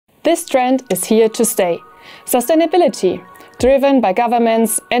This trend is here to stay. Sustainability, driven by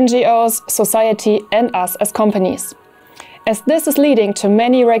governments, NGOs, society and us as companies. As this is leading to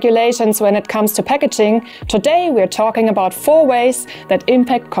many regulations when it comes to packaging, today we are talking about 4 ways that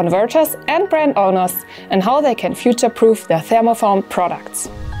impact converters and brand owners and how they can future-proof their thermoformed products.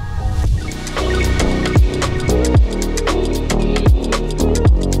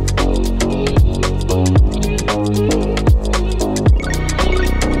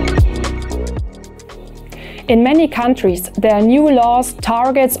 In many countries, there are new laws,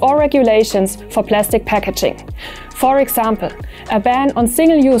 targets or regulations for plastic packaging. For example, a ban on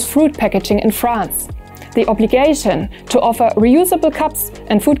single-use fruit packaging in France, the obligation to offer reusable cups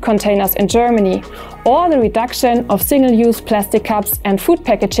and food containers in Germany, or the reduction of single-use plastic cups and food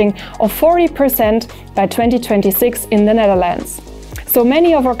packaging of 40% by 2026 in the Netherlands. So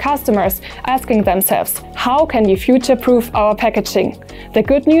many of our customers asking themselves, how can we future-proof our packaging? The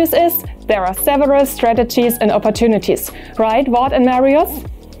good news is there are several strategies and opportunities. Right, Wout and Marius?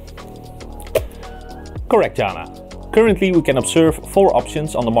 Correct, Jana. Currently we can observe 4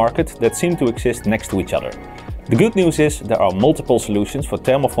 options on the market that seem to exist next to each other. The good news is there are multiple solutions for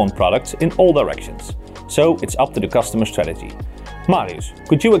thermoformed products in all directions. So it's up to the customer strategy. Marius,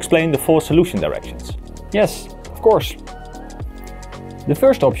 could you explain the 4 solution directions? Yes, of course. The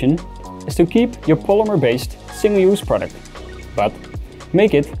first option is to keep your polymer-based single-use product, but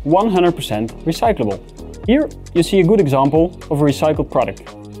make it 100% recyclable. Here you see a good example of a recycled product.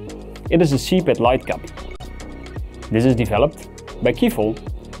 It is a CPET light cup. This is developed by KIEFEL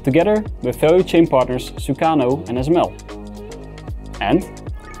together with value chain partners Sukarno and SML, and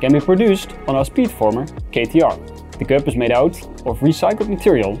can be produced on our speed former KTR. The cup is made out of recycled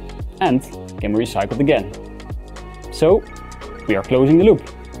material and can be recycled again. So we are closing the loop.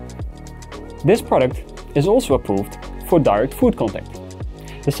 This product is also approved for direct food contact.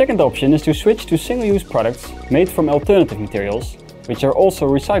 The second option is to switch to single-use products made from alternative materials, which are also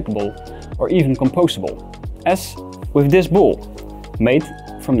recyclable or even compostable, as with this bowl, made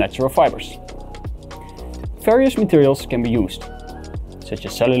from natural fibers. Various materials can be used, such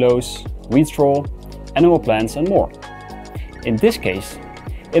as cellulose, wheat straw, animal plants and more. In this case,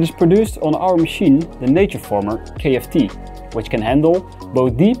 it is produced on our machine, the Natureformer KFT, which can handle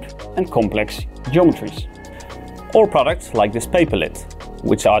both deep and complex geometries. Or products like this paper lid,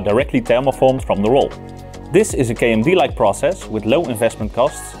 which are directly thermoformed from the roll. This is a KMD-like process with low investment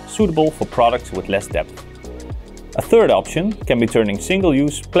costs, suitable for products with less depth. A third option can be turning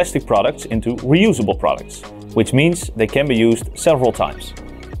single-use plastic products into reusable products, which means they can be used several times.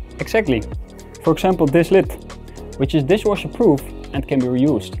 Exactly. For example, this lid, which is dishwasher proof and can be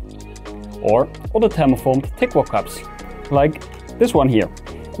reused. Or other thermoformed thick-wall cups, like this one here,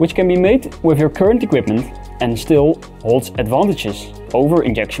 which can be made with your current equipment and still holds advantages over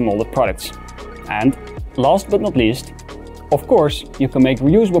injection molded products. And last but not least, of course, you can make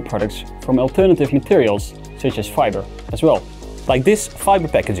reusable products from alternative materials such as fiber as well. Like this fiber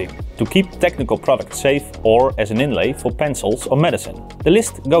packaging, to keep technical products safe or as an inlay for pencils or medicine. The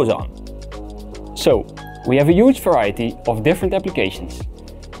list goes on. So, we have a huge variety of different applications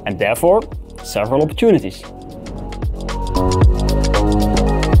and therefore several opportunities.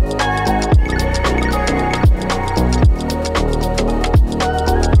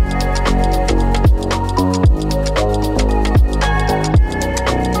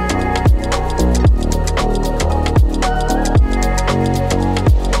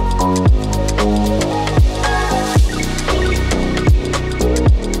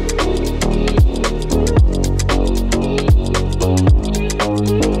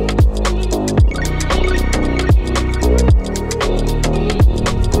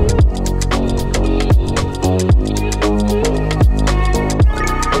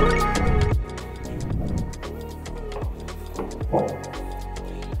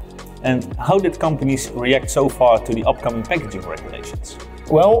 And how did companies react so far to the upcoming packaging regulations?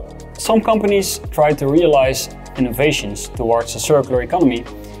 Well, some companies try to realize innovations towards a circular economy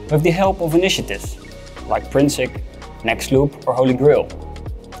with the help of initiatives like Princic, Nextloop or Holy Grail.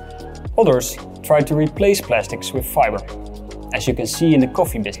 Others try to replace plastics with fiber, as you can see in the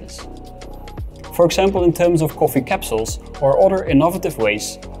coffee business. For example, in terms of coffee capsules or other innovative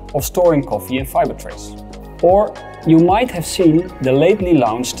ways of storing coffee in fiber trays. Or you might have seen the lately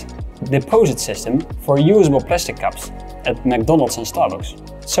launched deposit system for reusable plastic cups at McDonald's and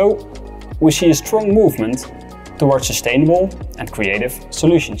Starbucks. So we see a strong movement towards sustainable and creative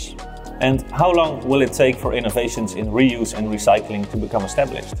solutions. And how long will it take for innovations in reuse and recycling to become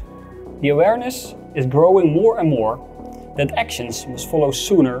established? The awareness is growing more and more that actions must follow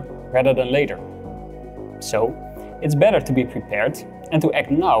sooner rather than later. So it's better to be prepared and to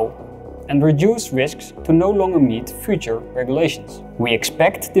act now and reduce risks to no longer meet future regulations. We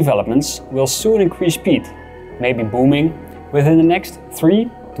expect developments will soon increase speed, maybe booming within the next 3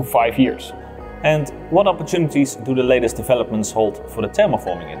 to 5 years. And what opportunities do the latest developments hold for the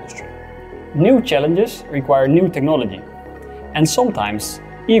thermoforming industry? New challenges require new technology, and sometimes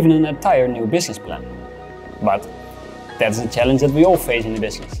even an entire new business plan. But that's a challenge that we all face in the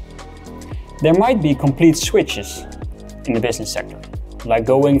business. There might be complete switches in the business sector, like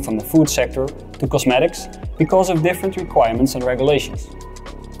going from the food sector to cosmetics because of different requirements and regulations,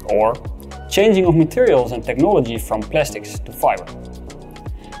 or changing of materials and technology from plastics to fiber.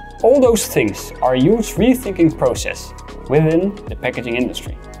 All those things are a huge rethinking process within the packaging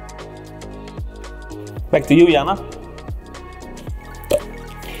industry. Back to you, Jana.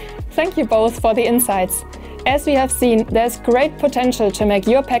 Thank you both for the insights. As we have seen, there's great potential to make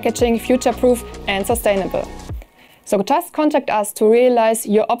your packaging future-proof and sustainable. So just contact us to realize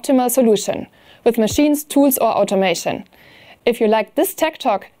your optimal solution with machines, tools or automation. If you like this Tech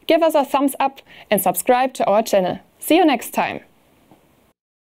Talk, give us a thumbs up and subscribe to our channel. See you next time.